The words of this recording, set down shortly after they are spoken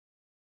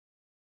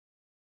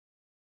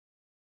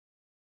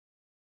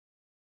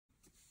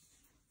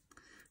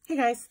Hey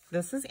guys,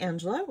 this is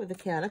Angela with the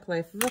Chaotic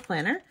Life of a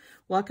Planner.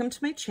 Welcome to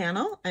my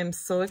channel. I'm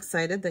so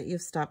excited that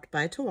you've stopped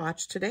by to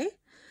watch today.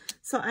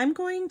 So I'm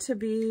going to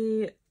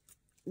be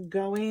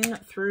going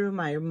through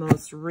my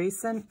most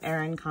recent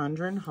Erin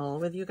Condren haul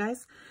with you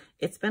guys.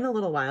 It's been a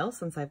little while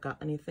since I've got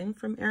anything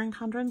from Erin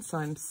Condren, so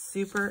I'm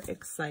super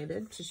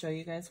excited to show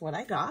you guys what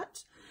I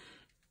got.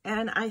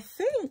 And I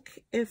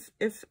think if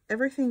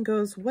everything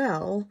goes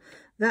well,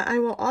 that I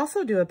will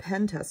also do a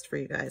pen test for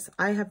you guys.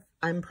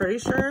 I'm pretty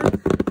sure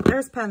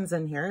there's pens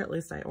in here. At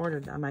least I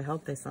ordered them. I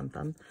hope they sent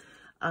them.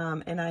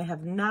 And I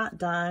have not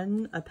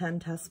done a pen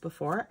test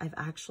before. I've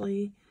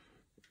actually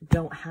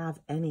don't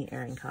have any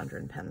Erin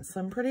Condren pens,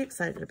 so I'm pretty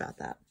excited about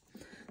that.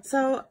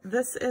 So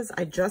this is,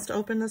 I just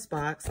opened this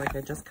box, like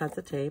I just cut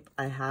the tape.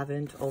 I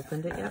haven't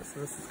opened it yet, so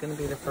this is going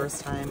to be the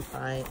first time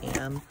I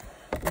am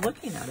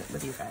looking at it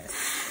with you guys.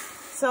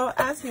 So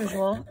as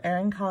usual,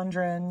 Erin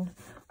Condren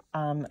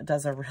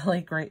does a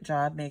really great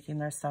job making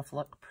their stuff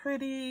look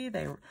pretty.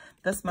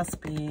 This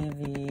must be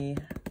the,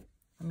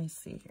 let me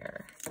see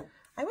here.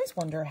 I always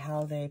wonder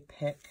how they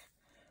pick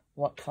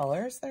what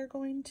colors they're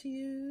going to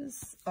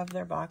use of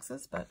their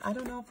boxes, but I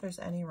don't know if there's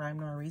any rhyme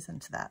nor reason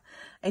to that.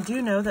 I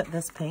do know that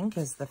this pink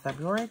is the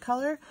February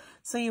color,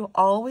 so you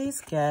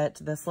always get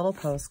this little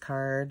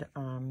postcard,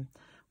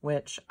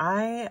 which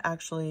I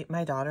actually,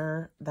 my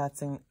daughter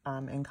that's in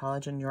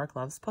college in New York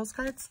loves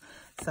postcards,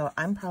 so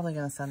I'm probably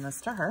going to send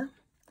this to her,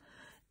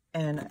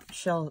 and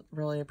she'll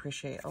really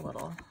appreciate a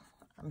little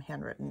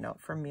handwritten note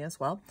from me as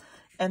well.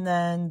 And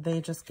then they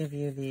just give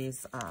you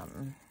these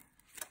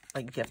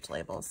like gift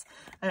labels.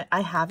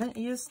 I haven't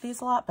used these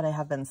a lot, but I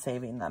have been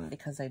saving them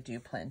because I do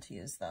plan to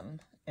use them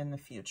in the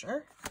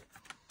future.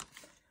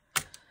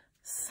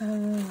 So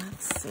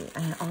let's see.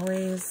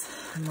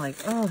 I'm like,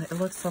 oh, it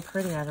looks so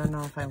pretty. I don't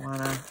know if I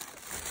want to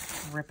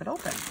rip it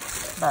open,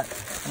 but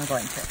I'm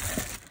going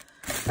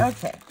to.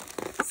 Okay.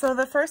 So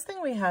the first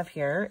thing we have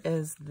here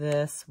is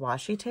this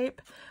washi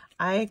tape.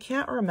 I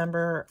can't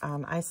remember.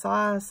 I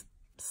saw,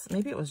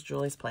 maybe it was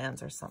Julie's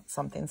Plans or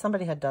something.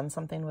 Somebody had done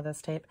something with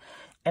this tape,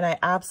 and I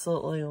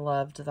absolutely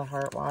loved the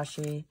heart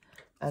washi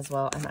as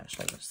well. I'm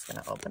actually just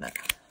going to open it.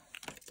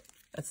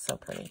 It's so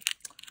pretty.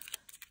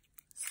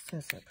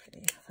 So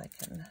pretty. If I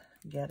can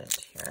get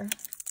it here.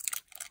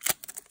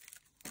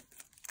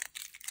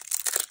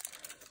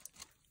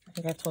 I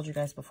think I've told you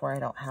guys before I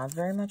don't have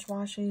very much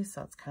washi,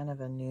 so it's kind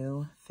of a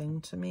new thing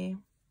to me.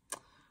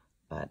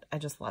 But I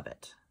just love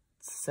it.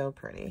 It's so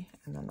pretty.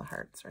 And then the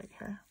heart's right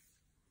here.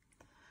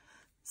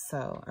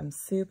 So I'm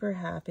super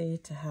happy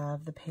to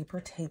have the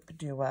paper tape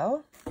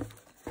duo.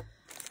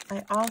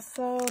 I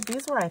also,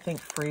 these were I think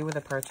free with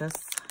a purchase,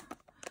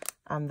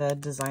 the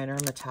designer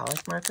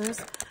metallic markers.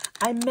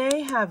 I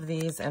may have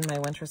these in my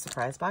winter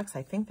surprise box.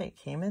 I think they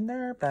came in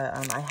there,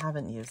 but I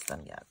haven't used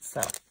them yet.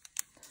 So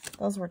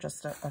those were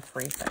just a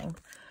free thing.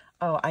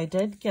 Oh, I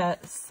did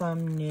get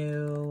some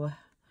new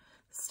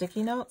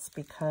sticky notes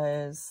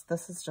because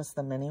this is just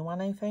the mini one,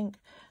 I think.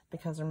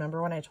 Because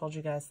remember when I told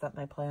you guys that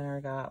my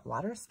planner got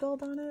water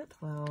spilled on it?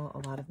 Well,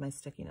 a lot of my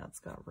sticky notes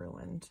got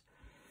ruined.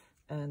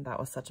 And that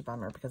was such a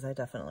bummer because I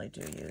definitely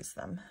do use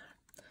them.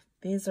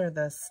 These are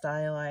the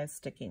stylized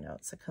sticky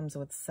notes. It comes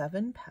with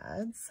 7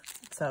 pads.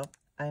 So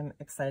I'm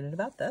excited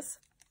about this.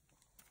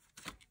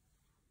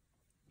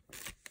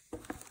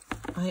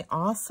 I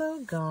also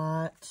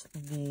got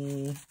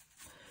the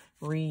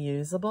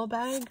reusable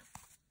bag.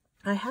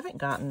 I haven't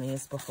gotten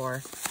these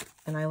before,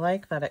 and I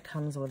like that it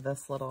comes with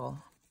this little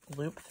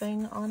loop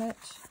thing on it.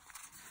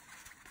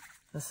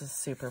 This is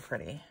super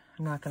pretty.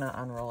 I'm not going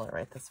to unroll it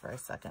right this very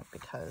second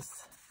because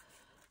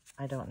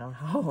I don't know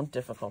how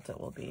difficult it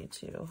will be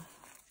to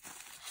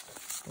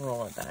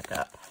roll it back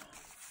up.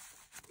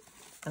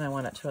 And I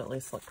want it to at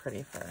least look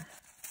pretty for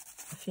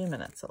a few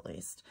minutes at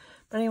least.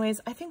 But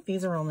anyways, I think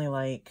these are only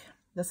like,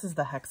 this is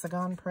the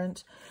hexagon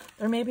print.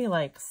 They're maybe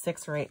like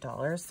 $6 or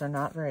 $8. They're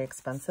not very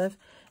expensive.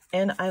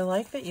 And I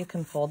like that you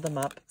can fold them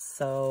up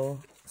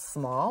so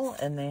small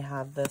and they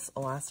have this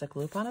elastic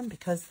loop on them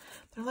because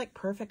they're like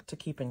perfect to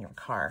keep in your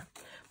car.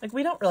 Like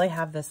we don't really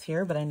have this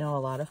here, but I know a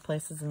lot of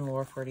places in the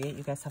lower 48,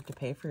 you guys have to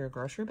pay for your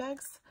grocery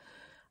bags.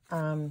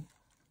 I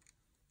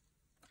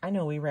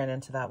know we ran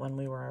into that when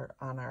we were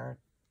on our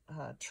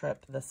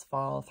trip this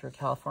fall through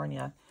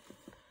California.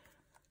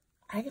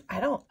 I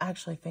don't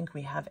actually think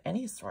we have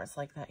any stores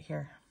like that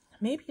here.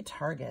 Maybe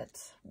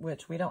Target,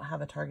 which we don't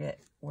have a Target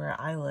where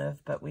I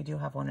live, but we do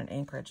have one in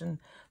Anchorage. And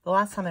the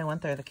last time I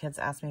went there, the kids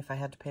asked me if I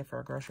had to pay for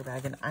a grocery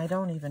bag, and I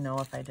don't even know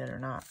if I did or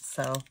not.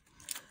 So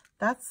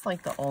that's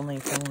like the only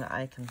thing that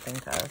I can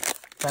think of.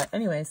 But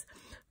anyways,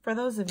 for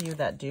those of you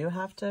that do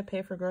have to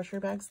pay for grocery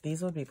bags,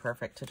 these would be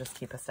perfect to just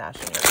keep a stash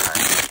in your car.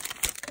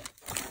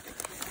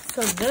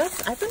 So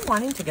this, I've been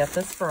wanting to get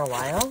this for a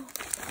while,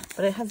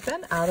 but it has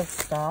been out of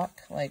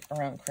stock like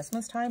around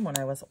Christmas time when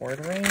I was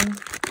ordering.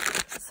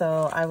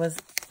 So I was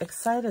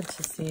excited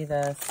to see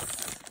this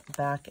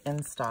back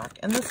in stock.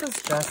 And this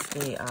is just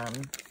the,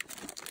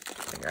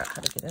 figure out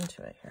how to get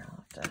into it here.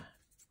 I'll have to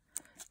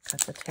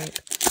cut the tape.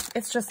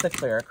 It's just the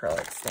clear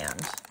acrylic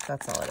stand.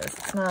 That's all it is.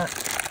 It's not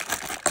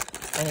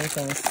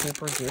anything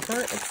super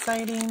duper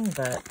exciting,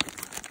 but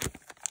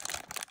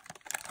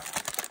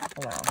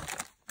wow,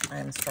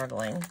 I'm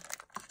struggling,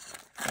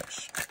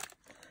 which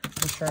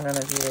I'm sure none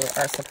of you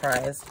are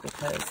surprised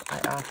because I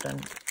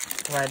often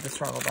ride the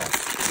struggle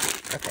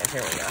bus. Okay,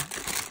 here we go.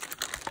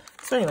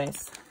 So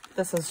anyways,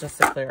 this is just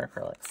a clear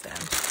acrylic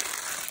stand.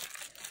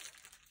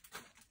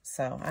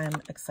 So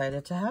I'm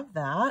excited to have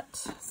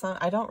that. So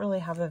I don't really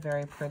have a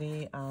very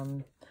pretty,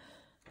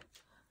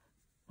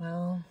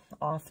 well,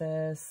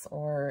 office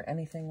or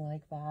anything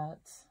like that.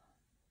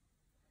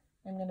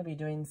 I'm going to be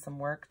doing some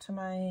work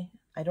to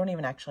I don't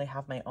even actually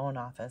have my own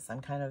office.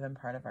 I'm kind of in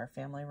part of our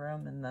family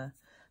room in the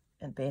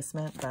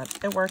basement, but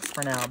it works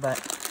for now. But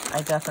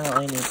I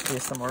definitely need to do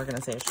some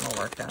organizational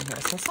work down here.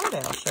 So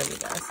someday I'll show you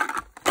guys.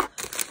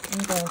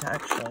 I'm going to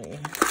actually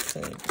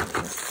save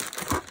these.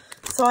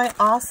 So I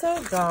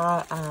also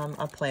got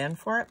a Plan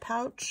For It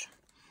pouch.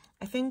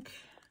 I can't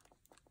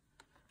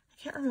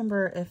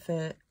remember if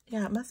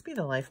yeah, it must be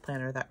the Life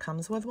Planner that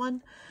comes with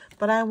one,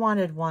 but I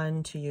wanted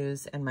one to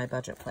use in my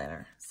budget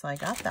planner. So I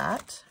got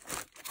that.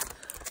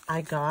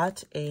 I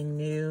got a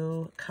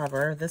new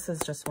cover. This is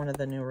just one of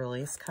the new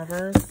release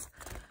covers.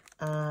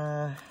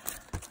 I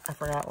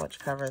forgot which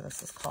cover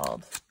this is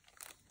called.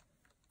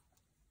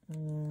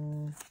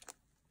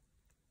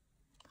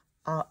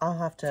 I'll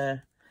have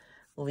to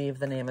leave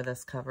the name of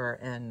this cover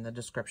in the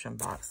description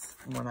box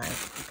when I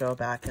go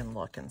back and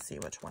look and see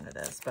which one it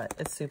is, but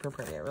it's super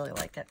pretty. I really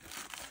like it.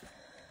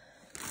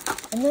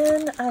 And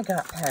then I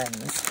got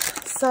pens.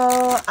 So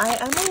I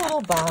am a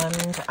little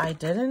bummed I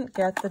didn't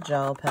get the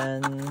gel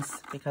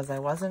pens because I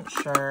wasn't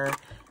sure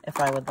if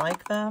I would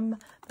like them.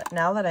 But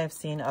now that I've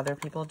seen other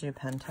people do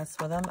pen tests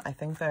with them, I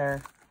think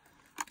I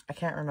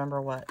can't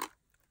remember what,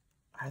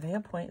 are they a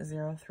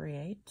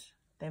 0.038?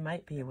 They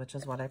might be, which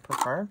is what I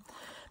prefer.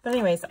 But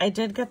anyways, I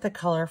did get the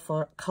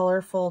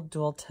colorful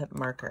dual tip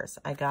markers.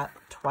 I got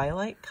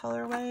Twilight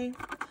colorway,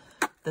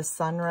 the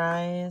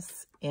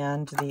Sunrise,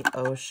 and the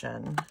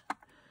Ocean.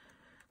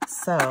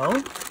 So,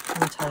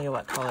 let me tell you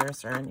what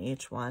colors are in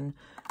each one.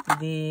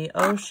 The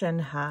Ocean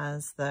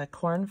has the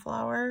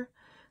Cornflower,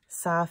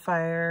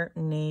 Sapphire,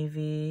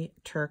 Navy,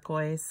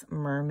 Turquoise,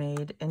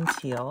 Mermaid, and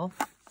Teal.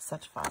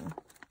 Such fun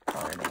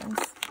color names.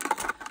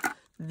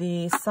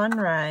 The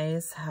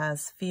Sunrise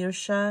has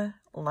Fuchsia,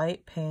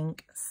 Light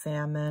Pink,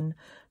 Salmon,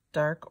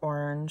 Dark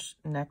Orange,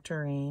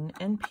 Nectarine,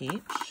 and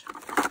Peach.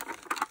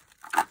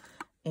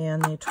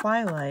 And the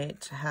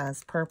Twilight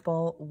has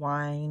Purple,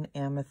 Wine,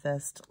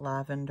 Amethyst,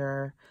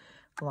 Lavender,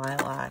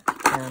 Lilac,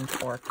 and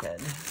Orchid.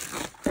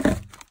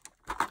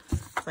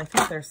 So I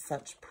think they're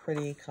such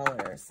pretty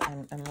colors.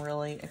 I'm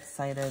really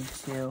excited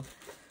to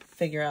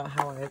figure out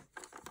how I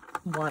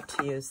want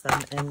to use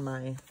them in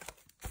my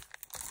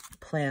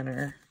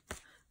planner. I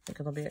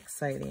think it'll be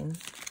exciting.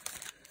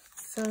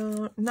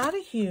 So not a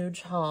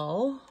huge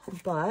haul,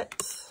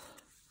 but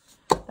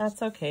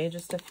that's okay.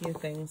 Just a few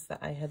things that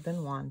I had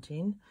been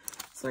wanting.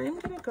 So I'm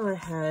going to go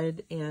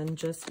ahead and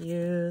just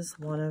use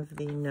one of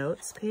the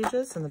notes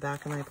pages in the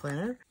back of my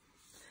planner.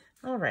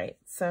 All right,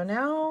 so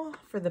now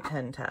for the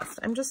pen test.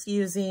 I'm just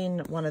using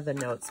one of the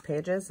notes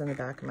pages in the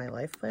back of my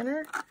life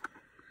planner. I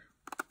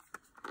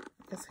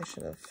guess I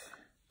should have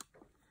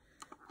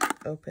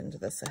opened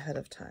this ahead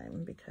of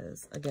time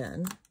because,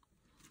 again,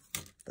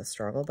 the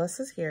struggle bus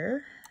is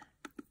here.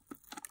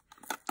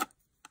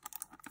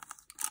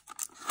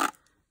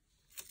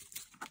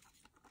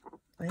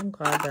 I am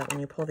glad that when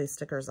you pull these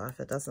stickers off,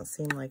 it doesn't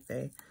seem like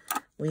they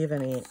leave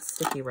any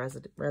sticky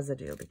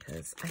residue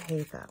because I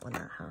hate that when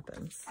that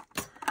happens.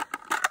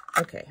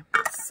 Okay,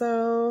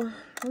 so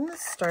I'm going to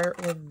start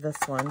with this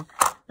one.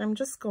 I'm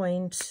just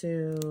going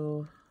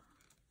to,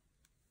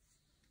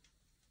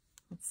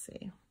 let's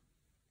see,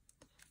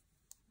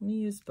 let me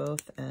use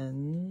both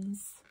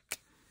ends.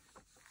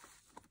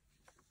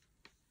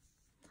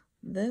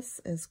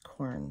 This is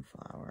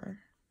Cornflower.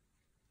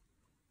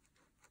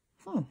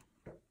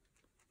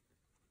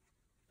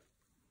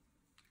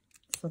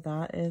 So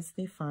that is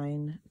the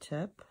fine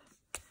tip,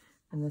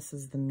 and this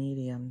is the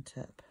medium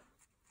tip.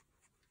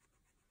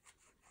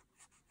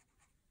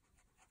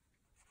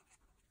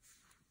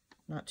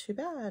 Not too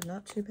bad,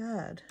 not too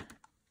bad.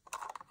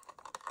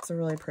 It's a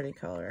really pretty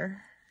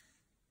color.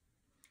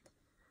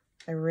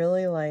 I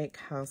really like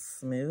how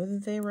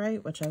smooth they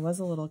write, which I was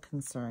a little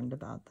concerned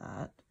about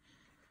that.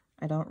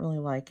 I don't really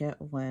like it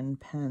when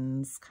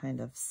pens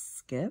kind of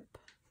skip.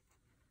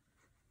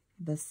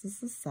 This is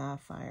the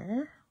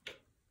Sapphire.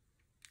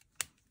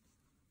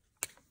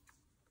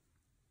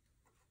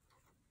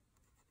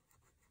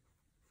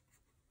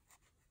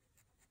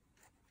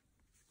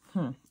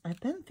 I've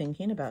been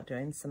thinking about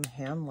doing some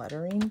hand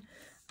lettering.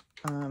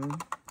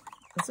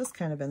 This has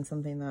kind of been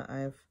something that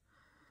I've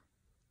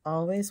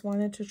always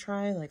wanted to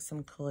try, like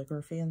some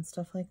calligraphy and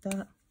stuff like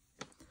that.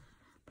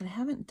 But I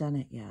haven't done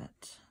it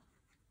yet.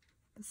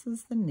 This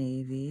is the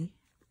Navy.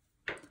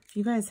 If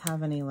you guys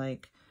have any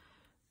like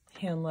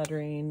hand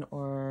lettering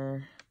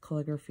or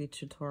calligraphy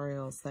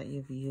tutorials that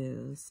you've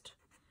used,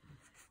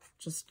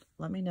 just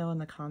let me know in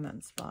the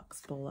comments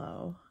box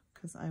below,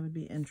 because I would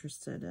be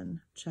interested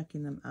in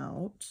checking them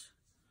out.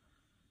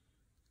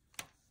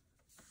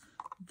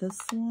 This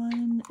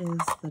one is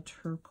the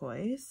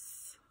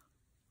turquoise.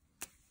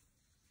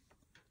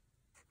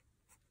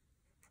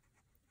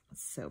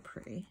 It's so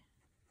pretty.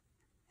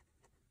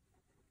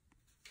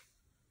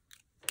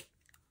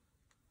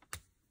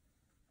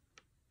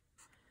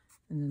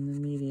 And then the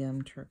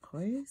medium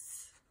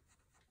turquoise.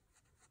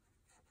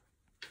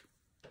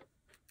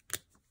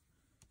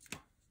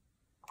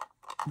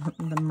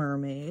 The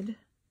mermaid.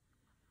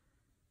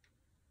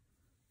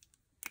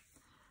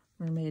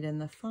 Mermaid in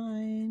the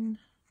fine.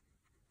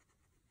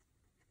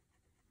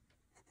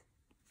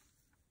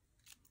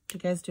 Do you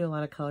guys do a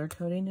lot of color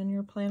coding in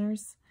your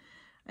planners?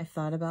 I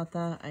thought about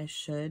that. I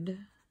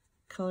should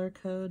color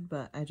code,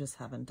 but I just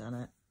haven't done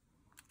it.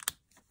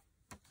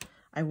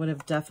 I would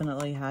have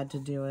definitely had to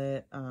do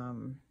it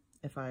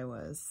if I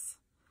was,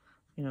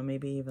 you know,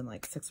 maybe even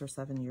like 6 or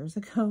 7 years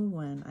ago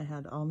when I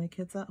had all my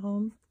kids at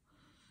home.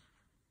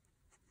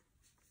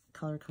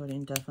 Color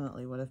coding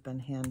definitely would have been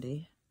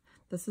handy.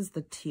 This is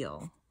the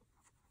teal.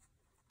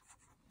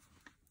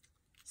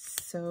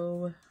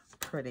 So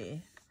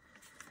pretty.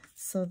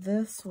 So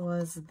this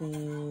was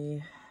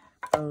the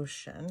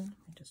ocean. Let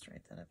me just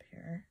write that up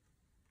here.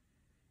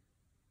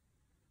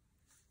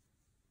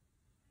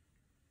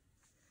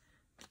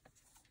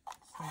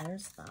 So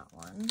there's that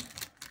one.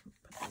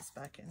 Put these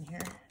back in here.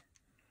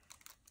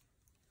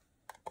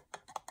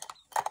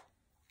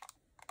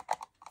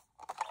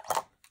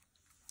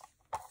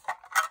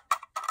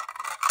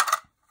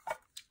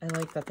 I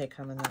like that they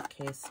come in that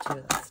case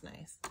too. That's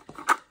nice.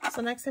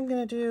 So next I'm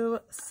going to do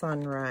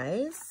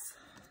sunrise.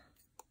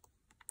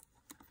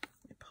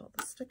 Let me pull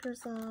the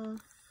stickers off.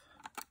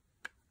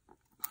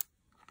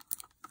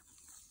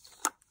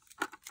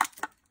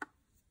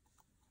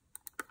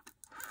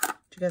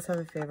 Do you guys have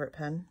a favorite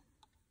pen?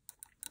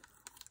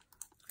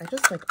 I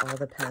just like all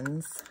the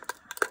pens.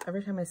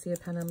 Every time I see a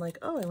pen, I'm like,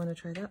 oh, I want to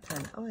try that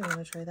pen. Oh, I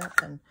want to try that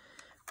pen.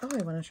 Oh,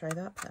 I want to try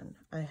that pen.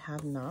 I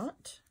have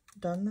not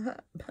done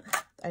that.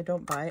 I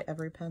don't buy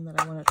every pen that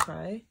I want to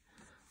try,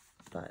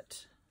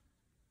 but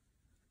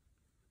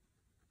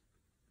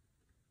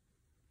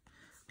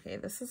okay,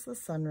 this is the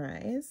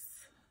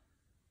sunrise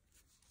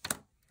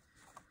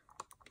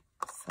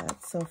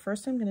set. So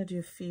first I'm going to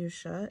do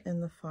fuchsia in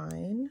the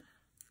fine.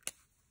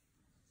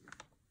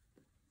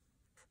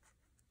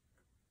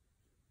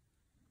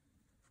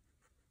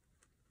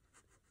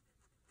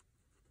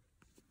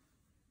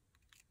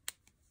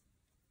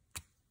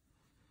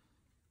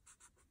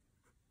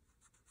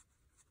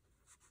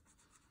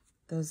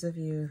 Those of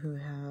you who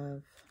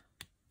have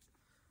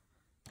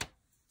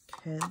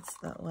kids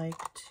that like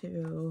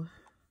to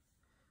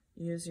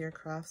use your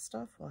craft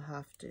stuff will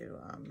have to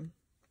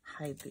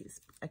hide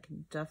these. I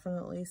can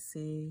definitely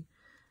see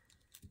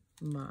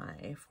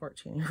my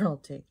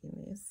 14-year-old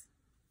taking these.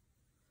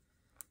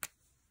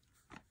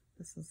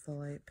 This is the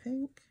light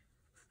pink.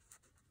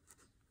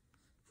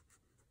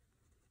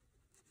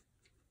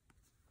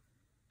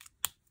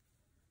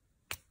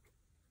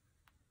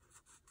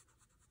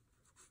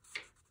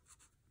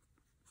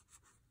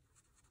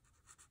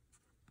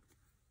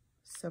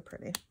 So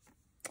pretty.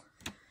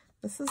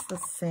 This is the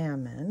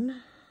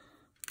salmon,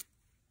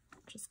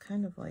 which is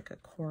kind of like a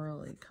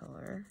corally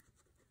color.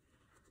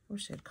 I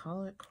wish I'd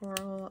call it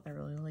coral. I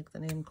really like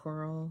the name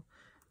coral,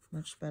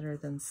 much better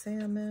than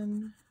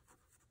salmon.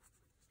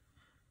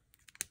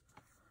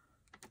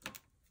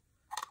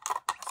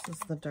 This is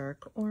the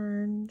dark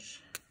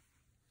orange.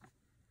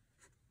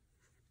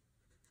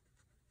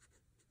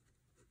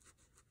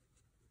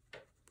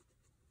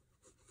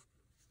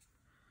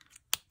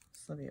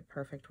 This will be a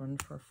perfect one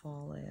for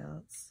fall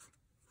layouts.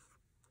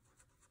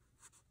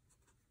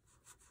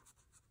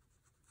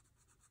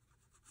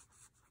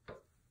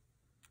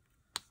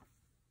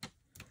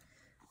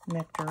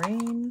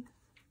 Nectarine.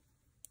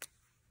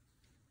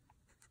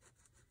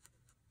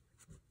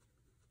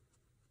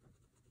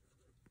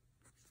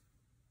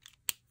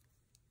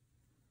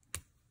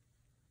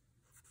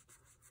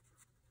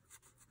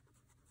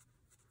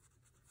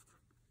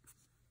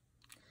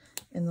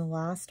 And the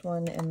last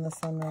one in the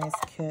sunrise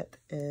kit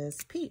is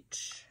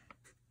peach.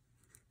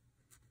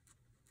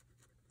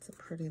 It's a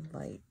pretty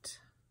light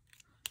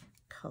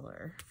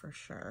color for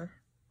sure.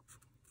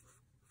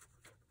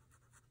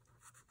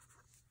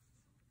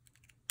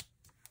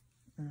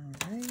 All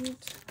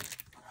right,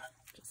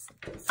 just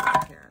set these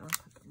in here and I'll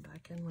put them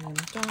back in when I'm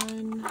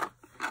done.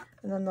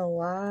 And then the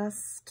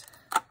last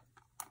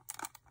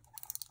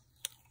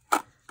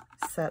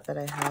set that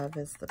I have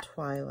is the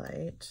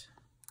Twilight.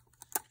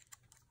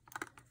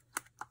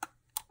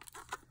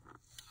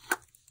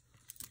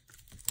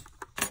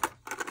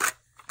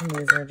 And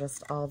these are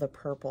just all the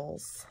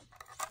purples.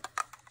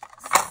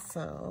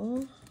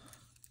 So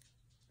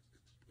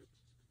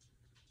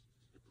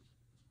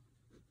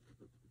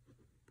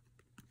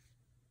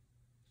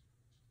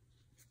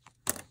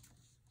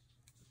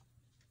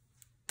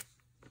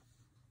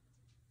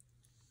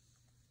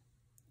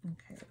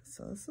okay,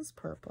 so this is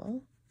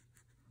purple.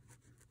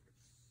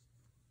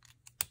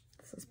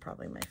 This is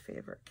probably my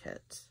favorite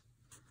kit.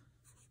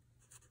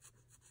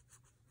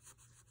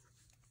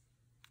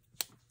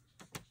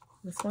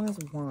 This one is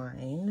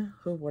wine.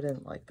 Who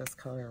wouldn't like this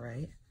color,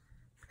 right?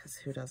 Because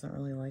who doesn't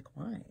really like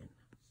wine?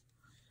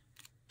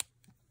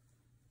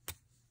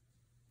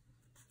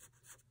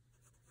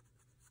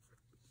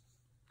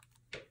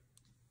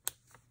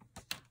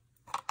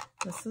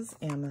 This is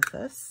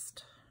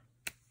amethyst.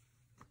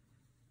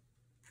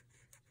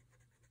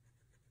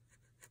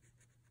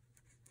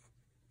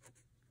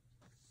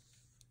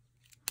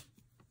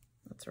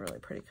 That's a really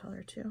pretty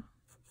color too.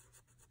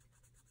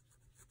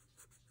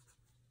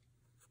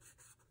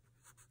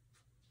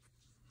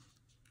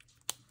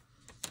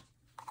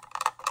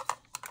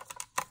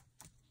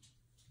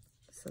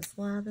 This is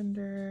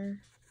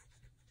lavender.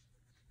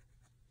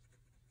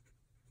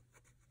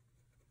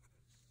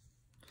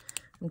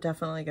 I'm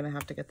definitely going to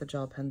have to get the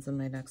gel pens in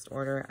my next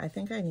order. I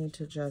think I need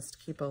to just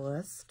keep a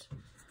list,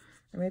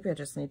 or maybe I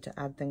just need to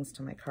add things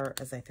to my cart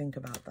as I think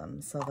about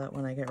them so that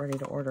when I get ready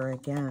to order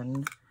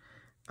again,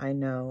 I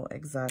know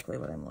exactly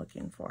what I'm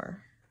looking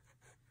for.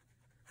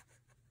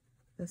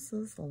 This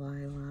is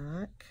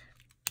lilac.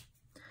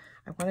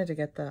 I wanted to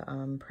get the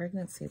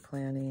pregnancy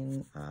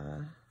planning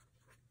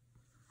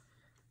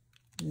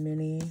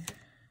mini,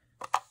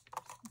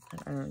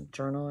 I don't know,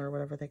 journal or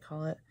whatever they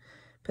call it,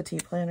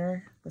 petite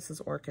planner. This is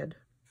orchid.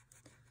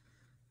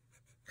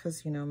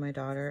 Because, you know, my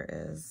daughter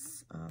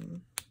is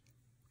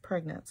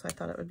pregnant, so I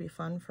thought it would be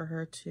fun for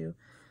her to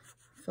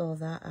fill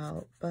that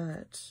out,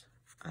 but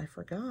I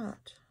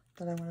forgot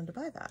that I wanted to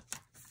buy that.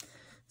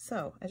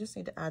 So I just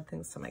need to add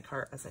things to my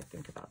cart as I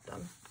think about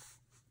them.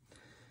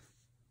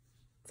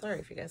 Sorry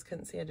if you guys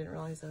couldn't see, I didn't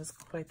realize I was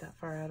quite that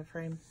far out of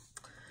frame.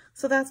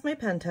 So that's my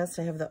pen test.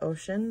 I have the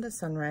ocean, the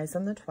sunrise,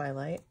 and the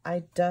twilight.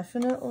 I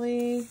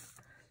definitely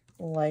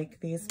like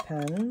these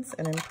pens,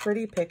 and I'm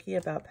pretty picky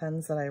about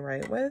pens that I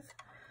write with.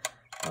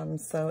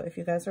 So if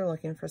you guys are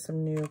looking for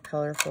some new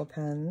colorful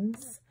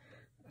pens,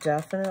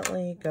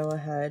 definitely go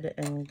ahead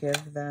and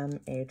give them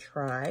a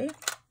try.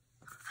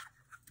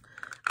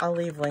 I'll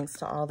leave links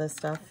to all this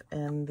stuff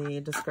in the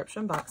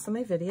description box of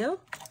my video.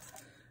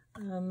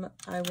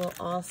 I will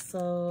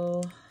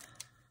also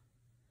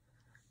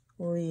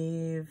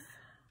leave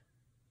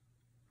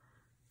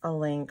a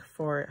link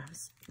for,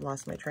 I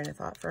lost my train of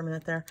thought for a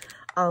minute there.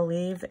 I'll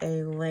leave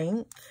a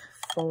link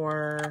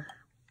for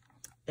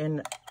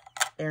an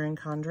Erin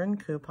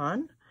Condren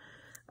coupon,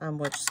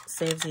 which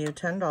saves you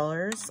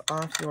 $10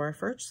 off your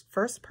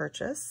first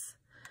purchase.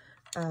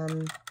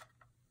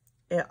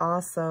 It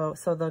also,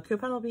 so the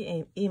coupon will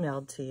be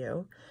emailed to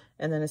you,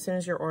 and then as soon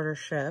as your order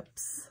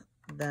ships,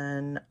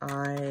 then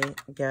I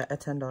get a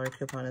 $10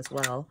 coupon as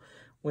well,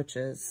 which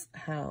is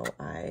how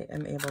I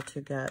am able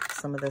to get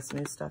some of this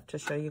new stuff to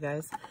show you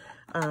guys.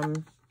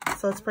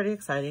 So it's pretty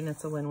exciting.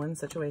 It's a win-win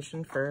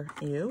situation for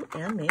you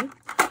and me.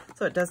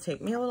 So it does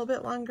take me a little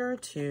bit longer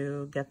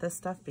to get this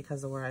stuff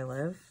because of where I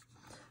live.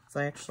 So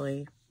I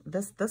actually,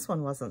 this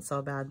one wasn't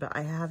so bad, but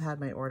I have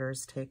had my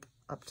orders take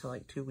up to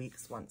like 2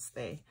 weeks once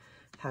they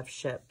have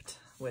shipped,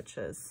 which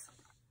is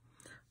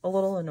a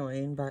little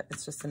annoying, but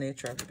it's just the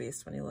nature of the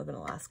beast when you live in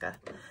Alaska.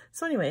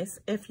 So anyways,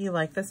 if you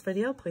like this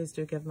video, please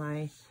do give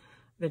my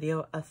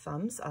video a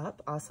thumbs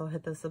up. Also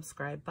hit the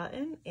subscribe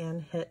button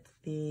and hit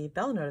the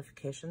bell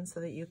notification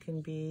so that you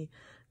can be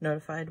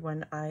notified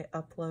when I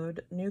upload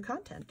new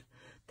content.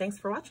 Thanks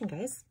for watching,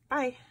 guys.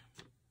 Bye.